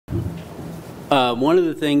One of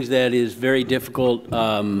the things that is very difficult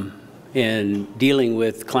in dealing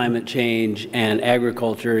with climate change and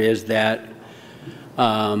agriculture is that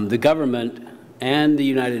the government and the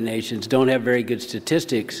United Nations don't have very good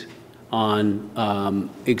statistics on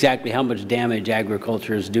exactly how much damage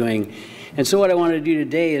agriculture is doing. And so what I want to do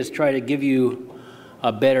today is try to give you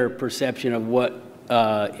a better perception of what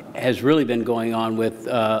has really been going on with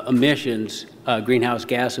emissions, greenhouse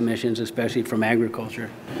gas emissions, especially from agriculture.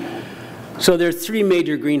 So there's three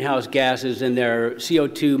major greenhouse gases, and they're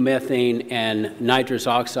CO2, methane, and nitrous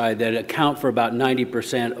oxide that account for about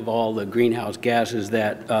 90% of all the greenhouse gases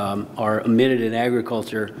that are emitted in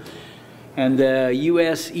agriculture. And the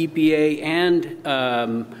U.S. EPA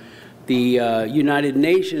and the United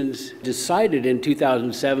Nations decided in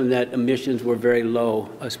 2007 that emissions were very low,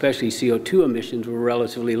 especially CO2 emissions were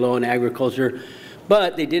relatively low in agriculture,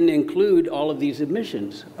 but they didn't include all of these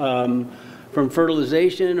emissions. From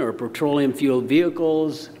fertilization or petroleum-fueled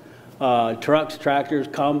vehicles, trucks, tractors,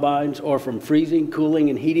 combines, or from freezing, cooling,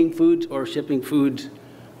 and heating foods or shipping foods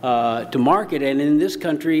to market. And in this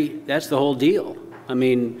country, that's the whole deal. I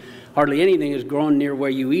mean, hardly anything is grown near where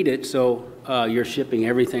you eat it, so you're shipping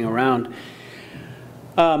everything around.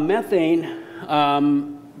 Methane,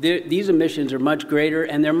 these emissions are much greater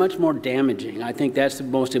and they're much more damaging. I think that's the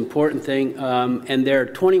most important thing. And they're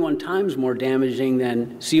 21 times more damaging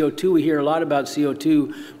than CO2. We hear a lot about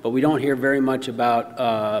CO2, but we don't hear very much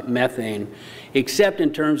about methane, except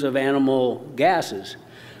in terms of animal gases.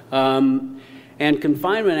 And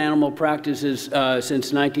confinement animal practices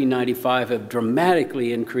since 1995 have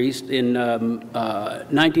dramatically increased. In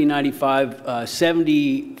 1995,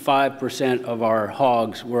 75% of our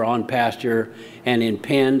hogs were on pasture and in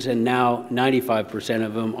pens, and now 95%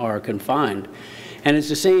 of them are confined. And it's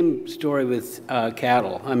the same story with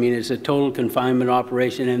cattle. I mean, it's a total confinement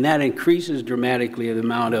operation, and that increases dramatically the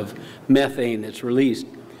amount of methane that's released.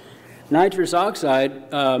 Nitrous oxide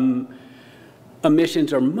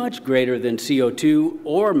emissions are much greater than CO2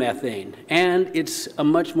 or methane, and it's a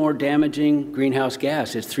much more damaging greenhouse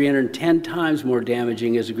gas. It's 310 times more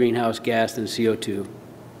damaging as a greenhouse gas than CO2.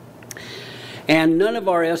 And none of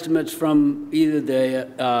our estimates from either the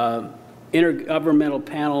Intergovernmental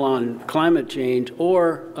Panel on Climate Change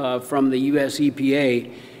or from the US EPA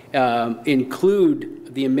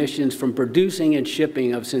include the emissions from producing and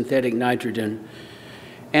shipping of synthetic nitrogen.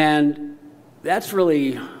 And that's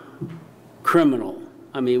really criminal.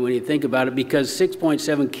 I mean, when you think about it, because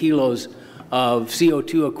 6.7 kilos of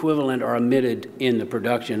CO2 equivalent are emitted in the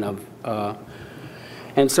production of,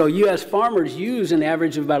 and so U.S. farmers use an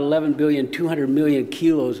average of about 11,200,000,000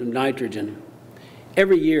 kilos of nitrogen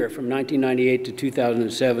every year from 1998 to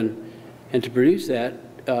 2007, and to produce that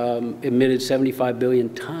emitted 75 billion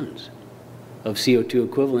tons of CO2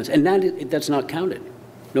 equivalents, and that's not counted.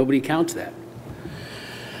 Nobody counts that.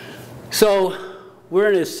 So we're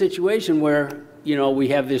in a situation where, you know, we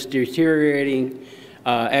have this deteriorating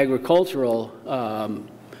agricultural,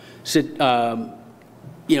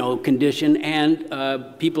 condition, and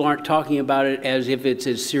people aren't talking about it as if it's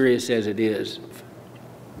as serious as it is.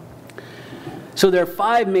 So there are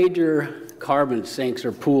 5 major carbon sinks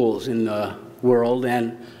or pools in the world,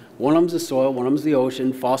 and one of them's the soil, one of them's the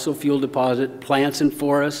ocean, fossil fuel deposit, plants and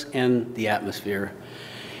forests, and the atmosphere.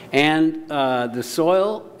 And the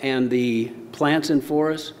soil and the plants and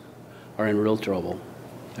forests are in real trouble.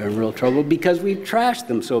 They're in real trouble because we've trashed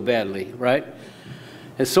them so badly, right?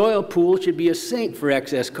 A soil pool should be a sink for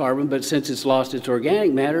excess carbon, but since it's lost its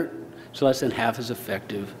organic matter, it's less than half as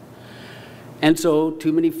effective. And so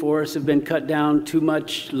too many forests have been cut down, too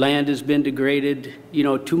much land has been degraded, you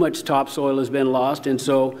know, too much topsoil has been lost, and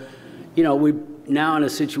so, you know, we're now in a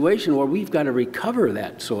situation where we've got to recover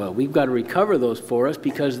that soil. We've got to recover those forests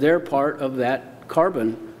because they're part of that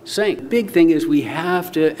carbon sink. The big thing is we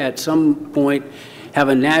have to, at some point, have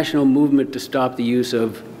a national movement to stop the use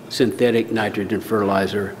of synthetic nitrogen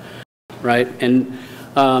fertilizer, right? And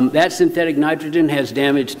that synthetic nitrogen has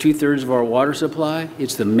damaged 2/3 of our water supply.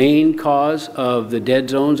 It's the main cause of the dead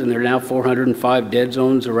zones, and there are now 405 dead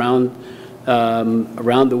zones around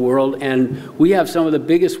the world, and we have some of the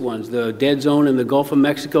biggest ones. The dead zone in the Gulf of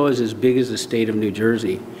Mexico is as big as the state of New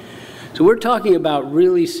Jersey. So we're talking about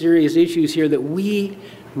really serious issues here that we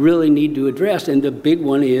really need to address, and the big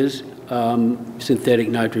one is synthetic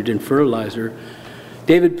nitrogen fertilizer.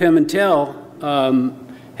 David Pimentel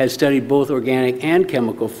has studied both organic and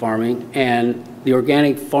chemical farming, and the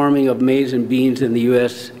organic farming of maize and beans in the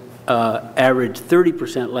U.S. Averaged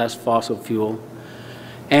 30% less fossil fuel.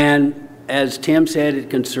 And as Tim said, it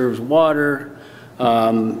conserves water,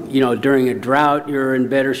 You know, during a drought, you're in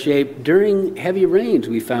better shape. During heavy rains,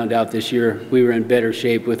 we found out this year we were in better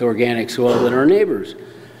shape with organic soil than our neighbors.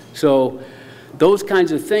 So those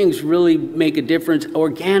kinds of things really make a difference.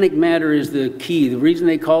 Organic matter is the key. The reason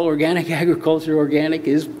they call organic agriculture organic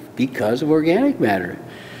is because of organic matter.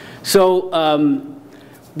 So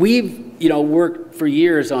we've, you know, worked for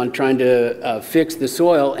years on trying to fix the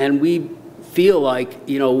soil, and we feel like,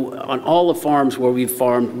 you know, on all the farms where we've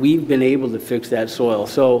farmed, we've been able to fix that soil.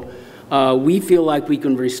 So we feel like we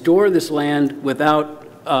can restore this land without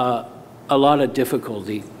a lot of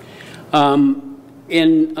difficulty.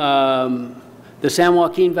 In the San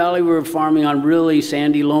Joaquin Valley, we were farming on really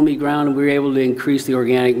sandy, loamy ground, and we were able to increase the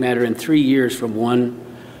organic matter in 3 years from 1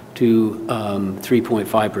 to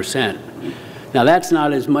 3.5%. Now, that's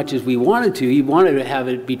not as much as we wanted to. You wanted to have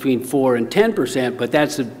it between 4 and 10%, but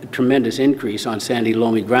that's a tremendous increase on sandy,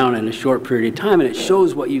 loamy ground in a short period of time, and it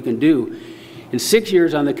shows what you can do. In 6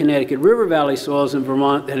 years on the Connecticut River Valley soils in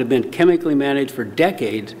Vermont that have been chemically managed for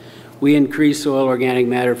decades, we increased soil organic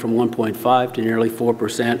matter from 1.5 to nearly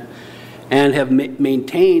 4%, and have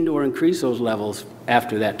maintained or increased those levels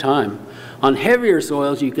after that time. On heavier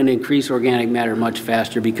soils, you can increase organic matter much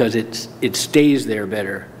faster because it stays there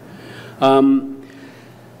better.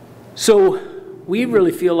 So we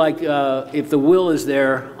really feel like if the will is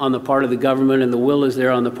there on the part of the government and the will is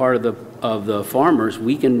there on the part of the farmers,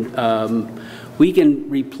 we can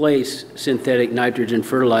replace synthetic nitrogen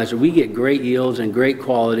fertilizer. We get great yields and great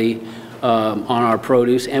quality on our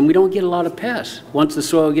produce, and we don't get a lot of pests. Once the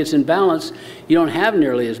soil gets in balance, you don't have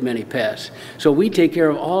nearly as many pests. So we take care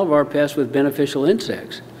of all of our pests with beneficial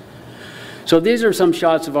insects. So these are some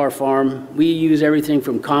shots of our farm. We use everything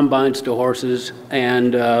from combines to horses,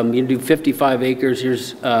 and you do 55 acres.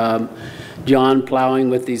 Here's John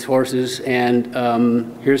plowing with these horses, and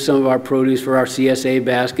here's some of our produce for our CSA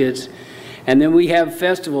baskets. And then we have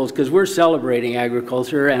festivals, because we're celebrating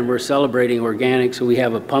agriculture and we're celebrating organic, so we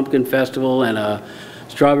have a pumpkin festival and a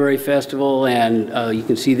strawberry festival, and you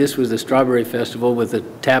can see this was the strawberry festival with the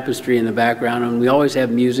tapestry in the background, and we always have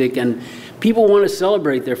music, and people want to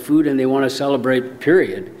celebrate their food, and they want to celebrate,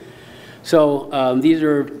 period. So these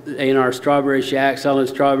are in our strawberry shack selling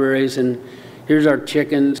strawberries, and here's our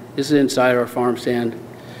chickens. This is inside our farm stand.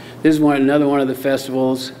 This is another one of the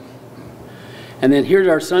festivals. And then here's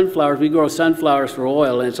our sunflowers. We grow sunflowers for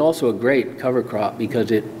oil, and it's also a great cover crop because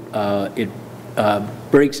it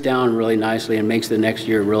breaks down really nicely and makes the next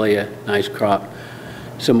year really a nice crop.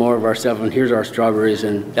 Some more of our stuff, and here's our strawberries,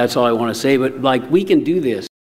 and that's all I want to say. But like, we can do this.